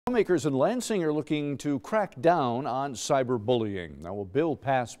Lawmakers in Lansing are looking to crack down on cyberbullying. Now, a bill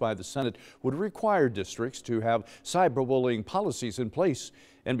passed by the Senate would require districts to have cyberbullying policies in place.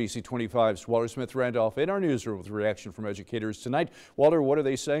 NBC 25's Walter Smith-Randolph in our newsroom with reaction from educators tonight. Walter, what are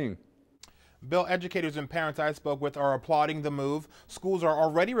they saying? Bill, educators and parents I spoke with are applauding the move. Schools are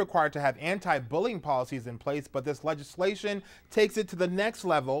already required to have anti-bullying policies in place, but this legislation takes it to the next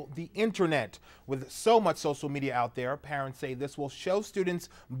level, the internet. With so much social media out there, parents say this will show students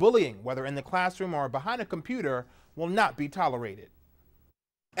bullying, whether in the classroom or behind a computer, will not be tolerated.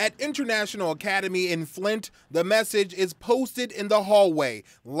 At International Academy in Flint, the message is posted in the hallway,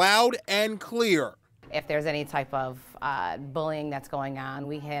 loud and clear. If there's any type of bullying that's going on,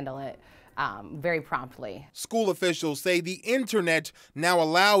 we handle it very promptly. School officials say the internet now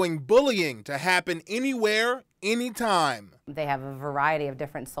allowing bullying to happen anywhere, anytime. They have a variety of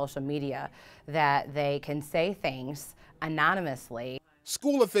different social media that they can say things anonymously.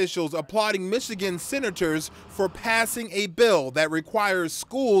 School officials applauding Michigan senators for passing a bill that requires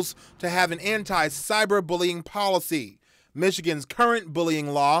schools to have an anti-cyberbullying policy. Michigan's current bullying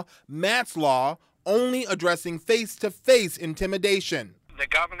law, Matt's law, only addressing face-to-face intimidation. The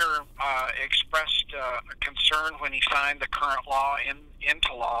governor expressed concern when he signed the current law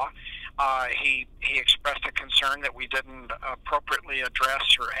into law. He expressed a concern that we didn't appropriately address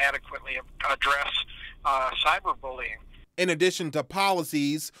or adequately address cyberbullying. In addition to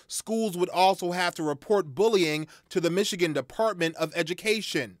policies, schools would also have to report bullying to the Michigan Department of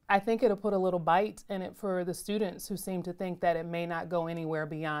Education. I think it'll put a little bite in it for the students who seem to think that it may not go anywhere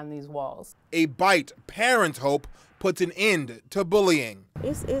beyond these walls. A bite, parents hope, puts an end to bullying.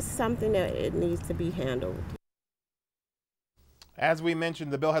 It's something that it needs to be handled. As we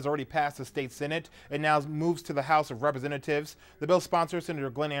mentioned, the bill has already passed the state Senate and now moves to the House of Representatives. The bill's sponsor, Senator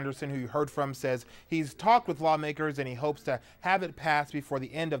Glenn Anderson, who you heard from, says he's talked with lawmakers and he hopes to have it passed before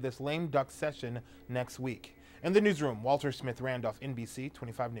the end of this lame duck session next week. In the newsroom, Walter Smith-Randolph, NBC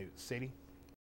 25 News. Sadie?